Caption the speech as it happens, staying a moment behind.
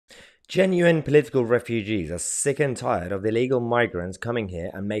Genuine political refugees are sick and tired of the illegal migrants coming here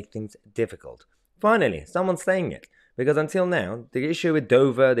and make things difficult. Finally, someone's saying it. Because until now, the issue with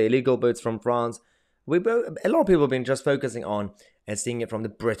Dover, the illegal boats from France, a lot of people have been just focusing on and seeing it from the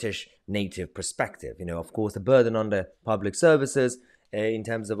British native perspective. Of course, the burden on the public services in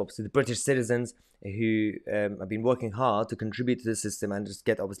terms of obviously the British citizens who have been working hard to contribute to the system and just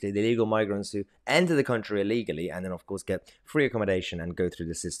get obviously the illegal migrants who enter the country illegally and then of course get free accommodation and go through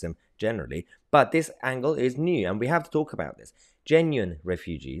the system generally. But this angle is new and we have to talk about this. Genuine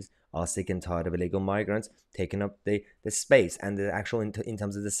refugees are sick and tired of illegal migrants taking up the space and the actual in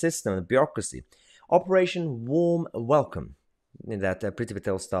terms of the system, the bureaucracy. Operation Warm Welcome that Priti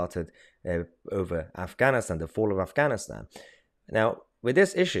Patel started over Afghanistan, the fall of Afghanistan. Now, with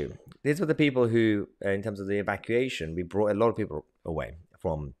this issue, these were the people who, in terms of the evacuation, we brought a lot of people away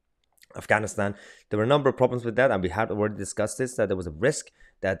from Afghanistan. There were a number of problems with that, and we had already discussed this, that there was a risk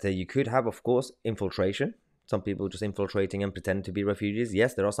that you could have, of course, infiltration. Some people just infiltrating and pretending to be refugees.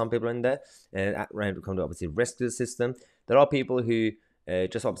 Yes, there are some people in there when it comes to obviously risk to the system. There are people who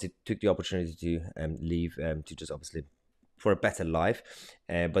just obviously took the opportunity to leave to just obviously for a better life.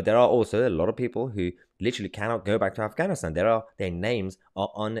 But there are also a lot of people who literally cannot go back to Afghanistan. Their names are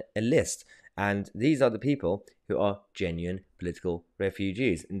on a list. And these are the people who are genuine political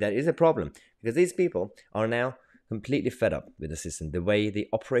refugees. And that is a problem because these people are now completely fed up with the system. The way the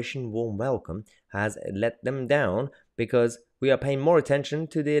Operation Warm Welcome has let them down because we are paying more attention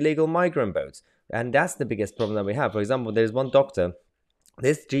to the illegal migrant boats. And that's the biggest problem that we have. For example, there's one doctor.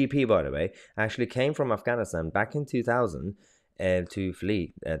 This GP, by the way, actually came from Afghanistan back in 2000 to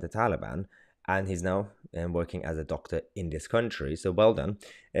flee the Taliban, and he's now working as a doctor in this country. So well done.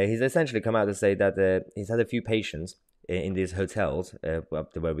 He's essentially come out to say that he's had a few patients in these hotels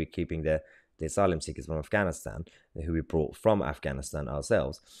up to where we're keeping the asylum seekers from Afghanistan, who we brought from Afghanistan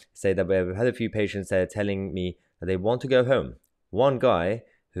ourselves, say that we've had a few patients there telling me that they want to go home. One guy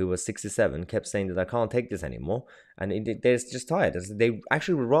who was 67 kept saying that I can't take this anymore, and they're just tired. They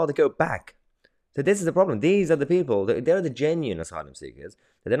actually would rather go back. So this is the problem. These are the people, they're the genuine asylum seekers.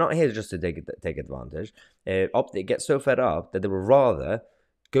 They're not here just to take advantage. They get so fed up that they would rather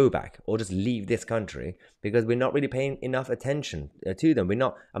go back or just leave this country because we're not really paying enough attention to them.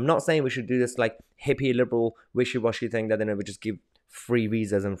 I'm not saying we should do this like hippie liberal wishy-washy thing that then we just give free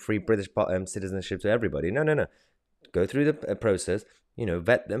visas and free British citizenship to everybody. No. Go through the process,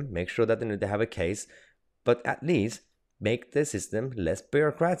 vet them, make sure that they have a case, but at least make the system less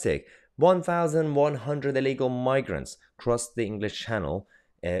bureaucratic. 1,100 illegal migrants crossed the English Channel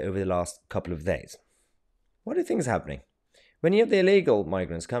over the last couple of days. What do you think is happening? When you have the illegal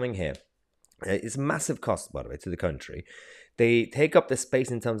migrants coming here, it's a massive cost, by the way, to the country. They take up the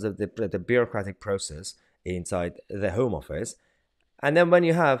space in terms of the bureaucratic process inside the Home Office. And then when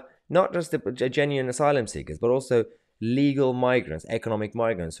you have not just the genuine asylum seekers, but also legal migrants, economic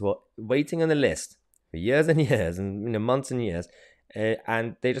migrants who are waiting on the list for years and years and months and years,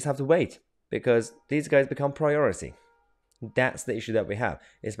 and they just have to wait because these guys become priority. That's the issue that we have.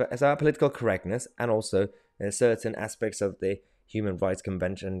 It's our political correctness and also certain aspects of the Human Rights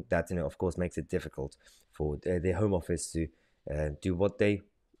Convention that, of course, makes it difficult for the Home Office to do what they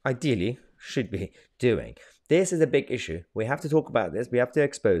ideally should be doing. This is a big issue. We have to talk about this. We have to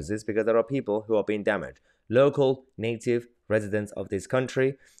expose this because there are people who are being damaged. Local, native residents of this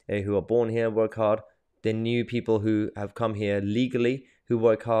country who are born here, work hard. The new people who have come here legally, who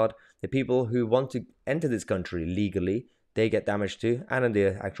work hard. The people who want to enter this country legally, they get damaged too. And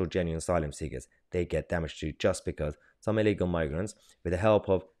the actual genuine asylum seekers, they get damaged too just because some illegal migrants, with the help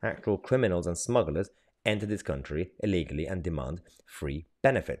of actual criminals and smugglers, enter this country illegally and demand free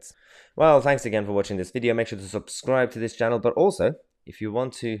benefits. Well, thanks again for watching this video. Make sure to subscribe to this channel, but also if you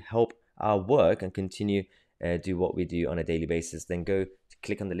want to help our work and continue do what we do on a daily basis, then go to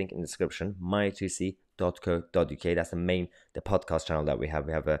click on the link in the description, mytousi.co.uk. That's the podcast channel that we have.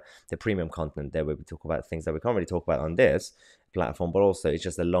 We have the premium content there where we talk about things that we can't really talk about on this platform, but also it's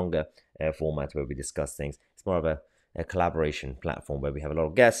just a longer format where we discuss things. It's more of a collaboration platform where we have a lot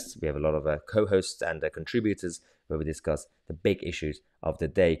of guests, we have a lot of co-hosts and contributors where we discuss the big issues of the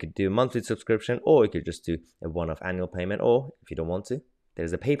day. You could do a monthly subscription, or you could just do a one-off annual payment, or if you don't want to,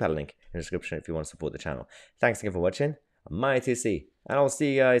 there's a PayPal link in the description if you want to support the channel. Thanks again for watching. I'm Tousi, and I'll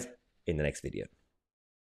see you guys in the next video.